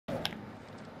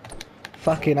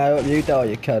Fucking I hope you die,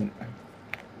 you cunt.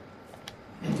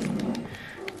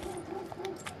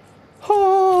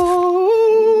 Oh.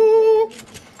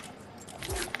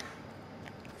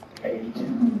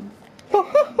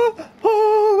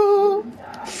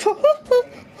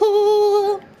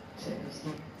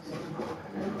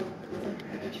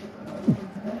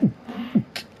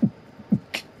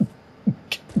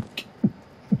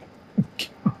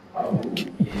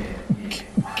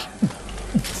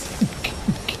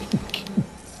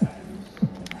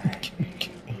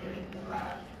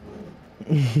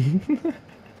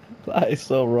 That is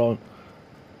so wrong.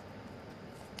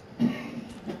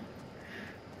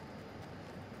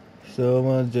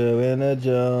 Someone's doing a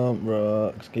jump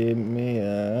rocks, give me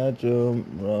a jump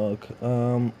rock,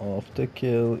 I'm off to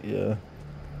kill ya.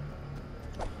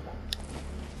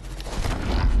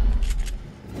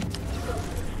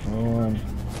 One,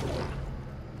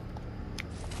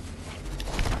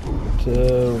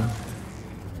 two.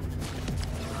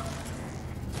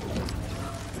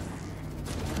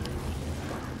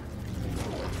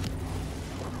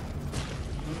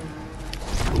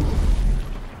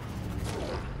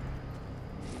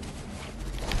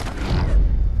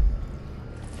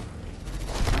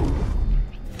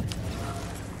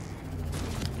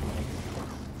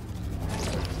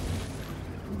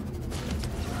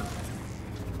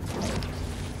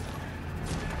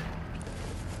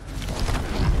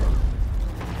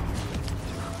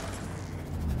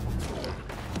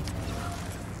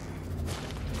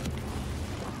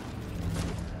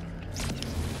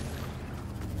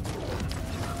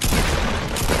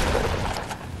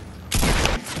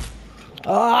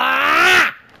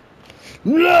 Ah!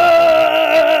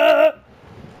 No!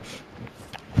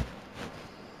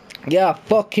 Yeah,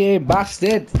 fucking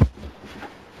bastard.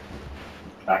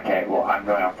 Okay, well, I'm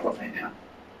going on Fortnite now.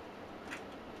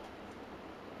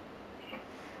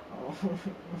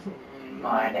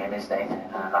 My name is Nathan,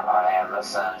 and I am a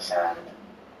sunshine.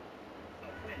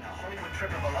 Hollywood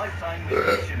trip of a lifetime with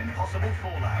Mission Impossible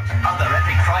Fallout. Other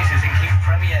epic prizes include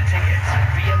premiere tickets,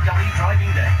 BMW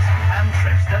driving days, and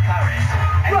trips to Paris.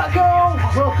 Rocco!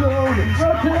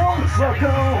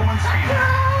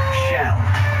 Shell.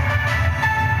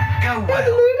 Go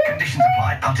well. Conditions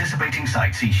apply. Participating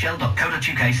sites. See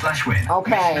shell.co.uk/win.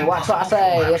 Okay, what's what I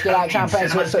say? If you like champagne,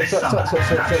 World's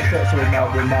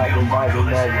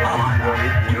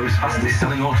fastest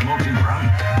selling automotive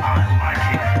brand. I like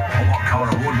it. What car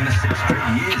award winner 6 straight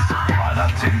years? Buy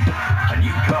that too. A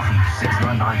new car from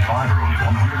 £6995 or only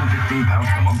 £115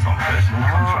 per month on personal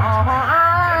contract.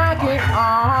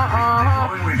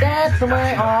 That's the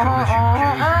way, I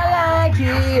like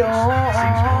it,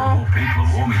 More people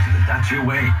are warming to the Dacia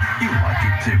way. You'll like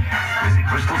it too. Visit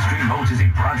Bristol Street Motors in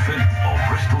Bradford or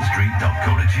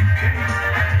bristolstreet.co.uk.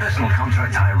 Personal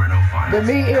contract hire Renault Finance. The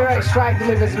meteorite strike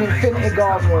delivers an infinity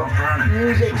gauntlet.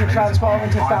 Use it to transform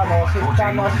into Thanos. If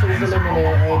Thanos is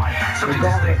eliminated, the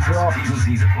gauntlet drops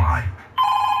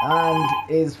and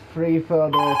is free for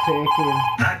the taking.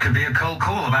 That could be a cold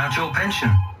call about your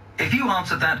pension. If you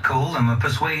answered that call and were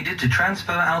persuaded to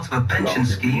transfer out of a pension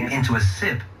scheme into a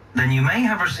SIP, then you may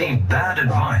have received bad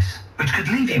advice, which could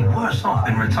leave you worse off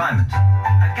in retirement.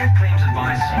 At Get Claims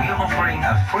Advice, we are offering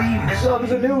a free So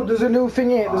there's a new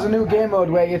thingy, there's a new game mode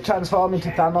where you transform into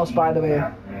Thanos, by the way.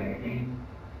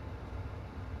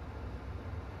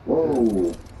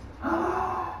 Whoa.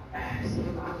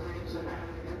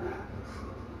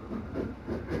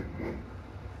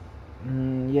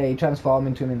 Yeah, you transform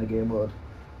into him in the game mode.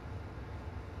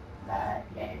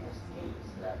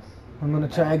 I'm gonna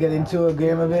try and get into a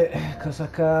game of it, because I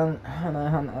can't, and I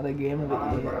haven't had a game of it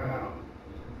yet.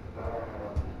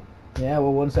 Yeah,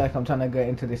 well, one sec, I'm trying to get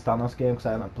into this Thanos game because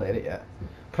I haven't played it yet.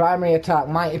 Primary attack,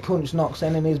 mighty punch knocks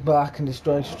enemies back and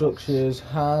destroys structures.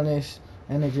 Harness,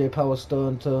 energy, power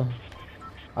stone to...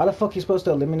 How the fuck are you supposed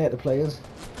to eliminate the players?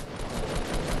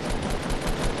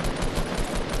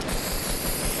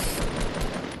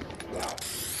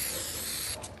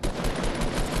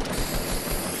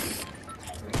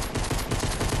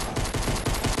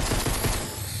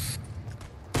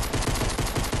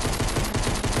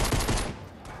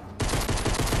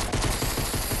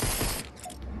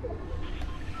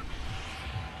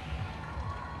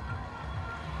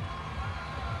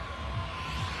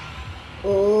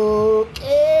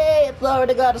 Okay, it's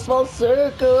already got a small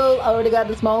circle. Already got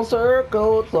a small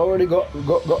circle. It's already got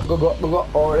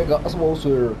a small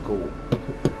circle.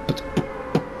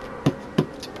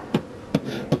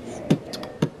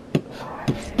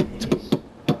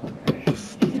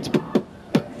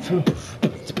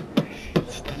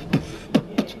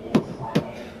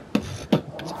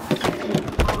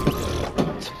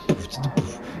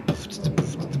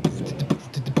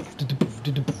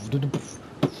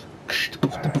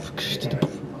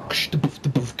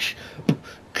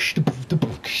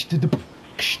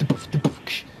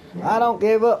 I don't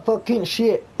give up fucking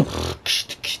shit.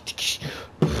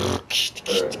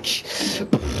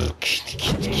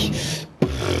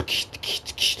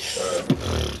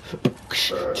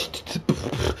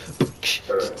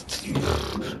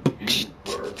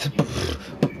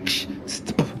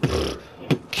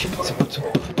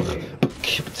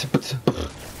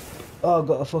 Oh, I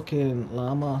got a fucking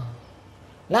llama.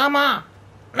 Llama!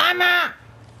 Llama!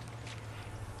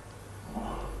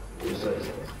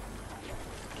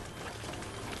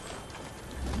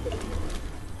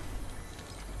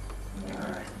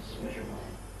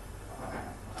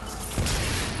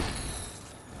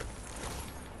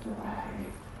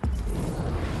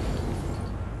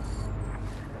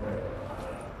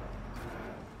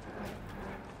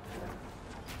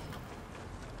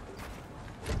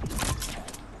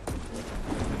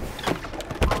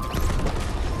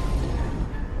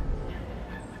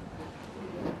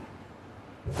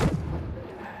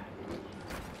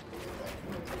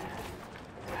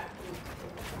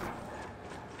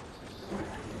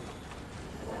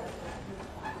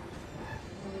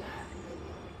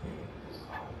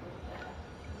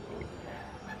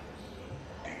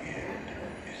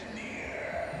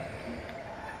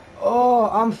 Oh,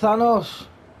 I'm Thanos.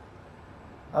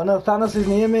 I know Thanos is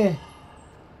near me.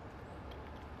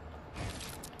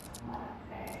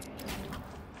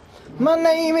 My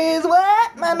name is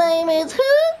what? My name is who?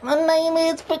 My name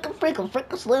is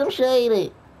Fricka Slim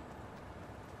Shady.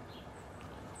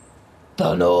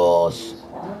 Thanos.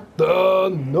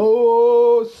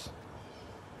 Thanos.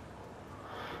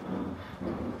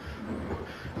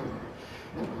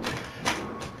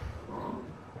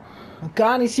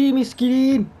 Can't you see me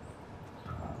screen?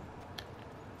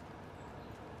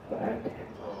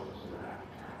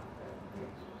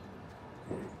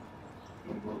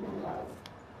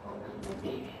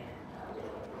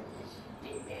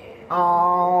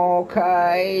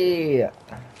 Okay.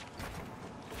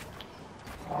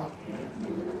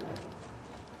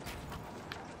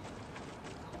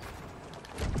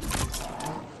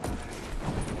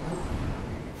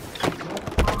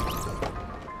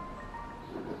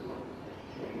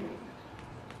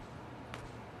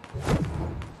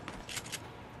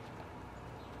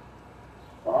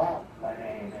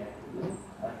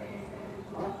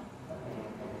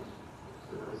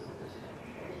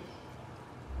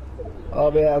 Oh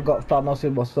yeah, I've got Thanos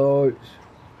in my sights.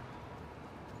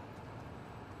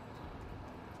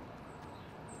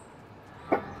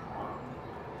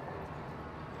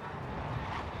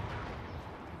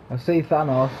 I see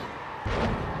Thanos.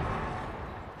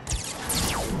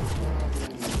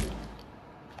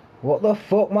 What the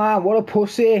fuck, man? What a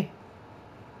pussy.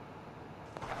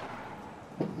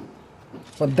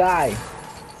 But die.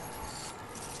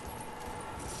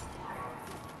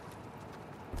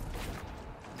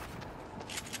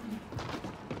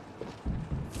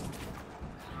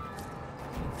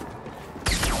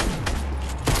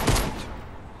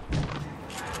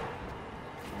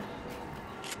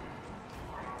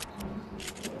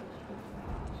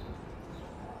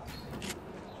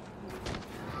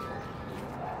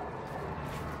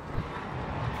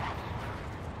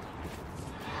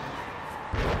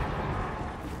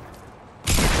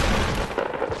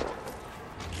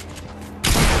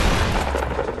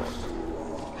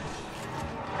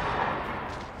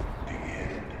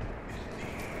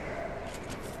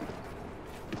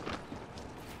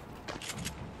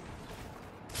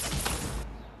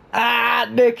 Ah,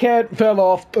 dickhead fell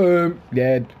off. Boom,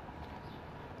 dead.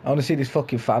 I want to see this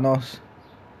fucking Thanos.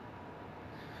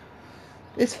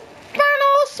 It's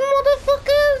Thanos,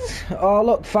 motherfuckers! Oh,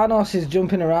 look, Thanos is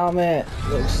jumping around, mate.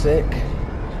 Looks sick.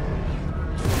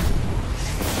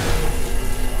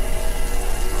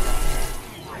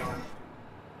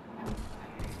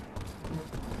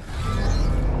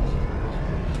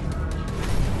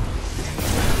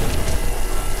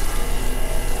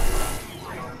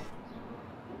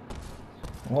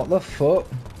 What the fuck?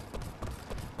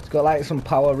 It's got like some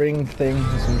power ring thing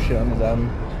or some shit on his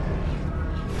hand.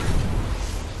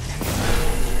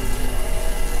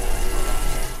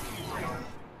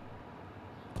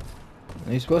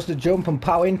 And he's supposed to jump and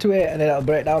pow into it and then it'll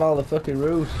break down all the fucking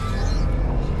roofs.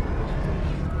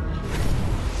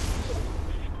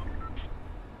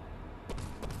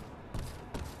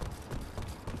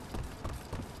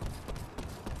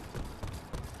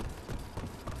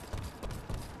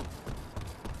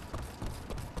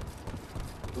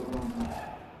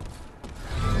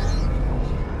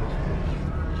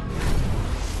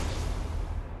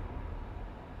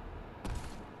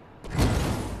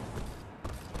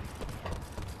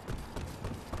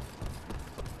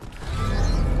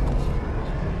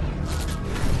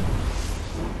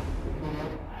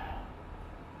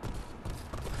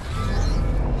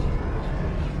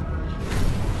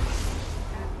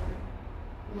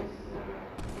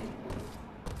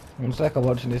 It's like I'm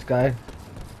watching this guy.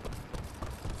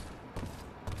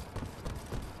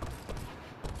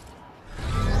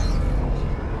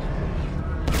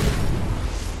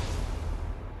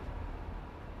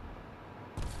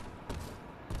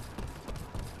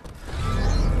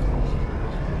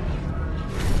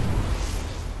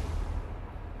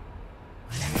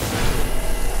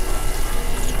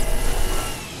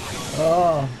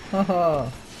 Oh, haha.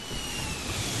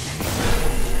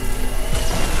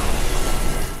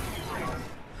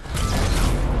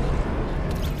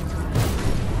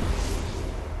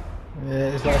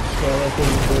 Yeah, it's like solo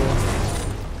thing to do.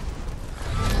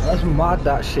 That's mad,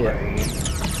 that shit.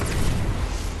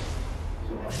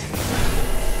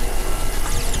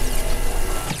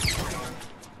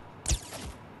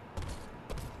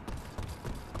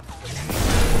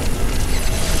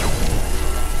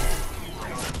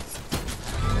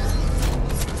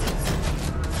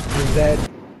 He's dead.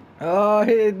 Oh,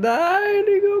 he died.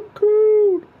 He got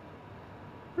cool.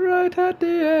 Right at the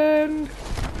end.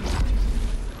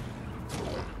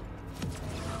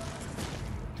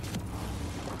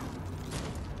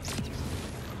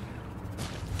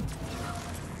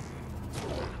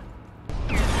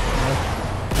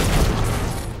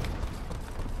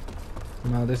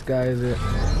 No, this guy is it.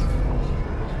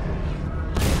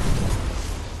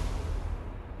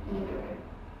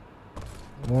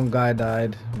 One guy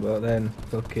died, but then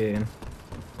fucking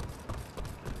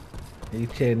he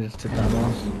changed to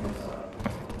Thanos.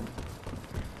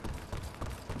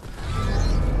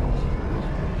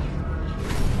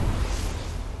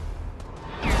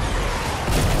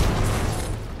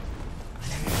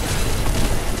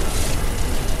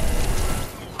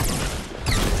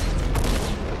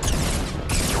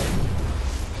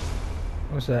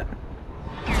 What's that?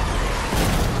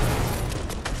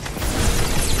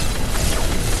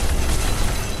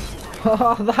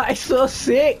 Oh, that is so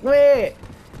sick, mate!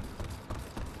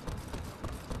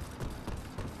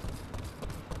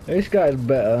 This guy's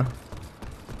better.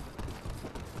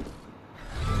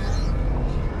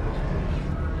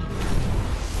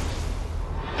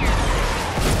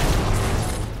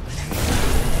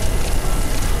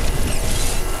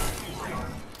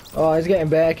 Oh, he's getting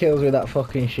bear kills with that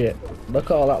fucking shit. Look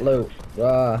at all that loot.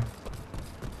 Ah.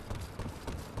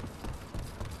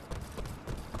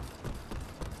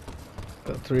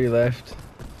 Got 3 left.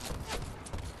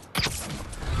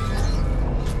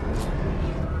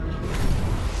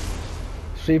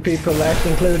 Three people left,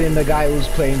 including the guy who's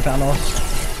playing Thanos.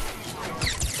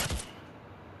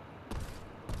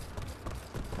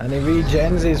 And he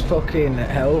regens his fucking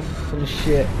health and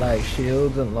shit, like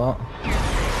shields and lot.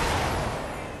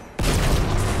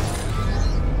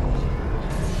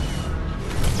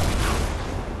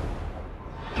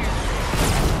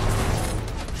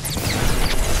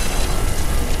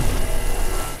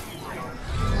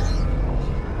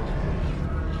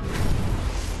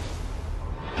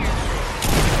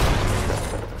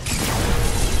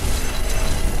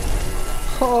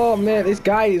 Oh man, this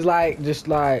guy is like, just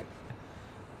like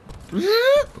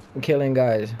killing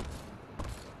guys.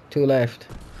 2 left.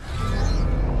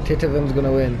 Titavum's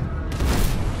gonna win.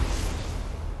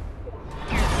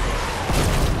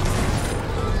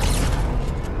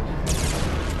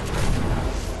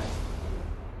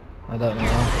 I don't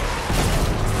know.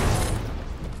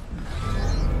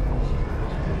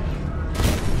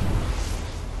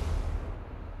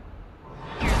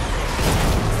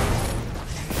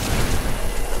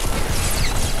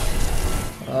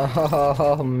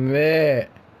 Oh, mate.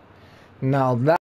 Now that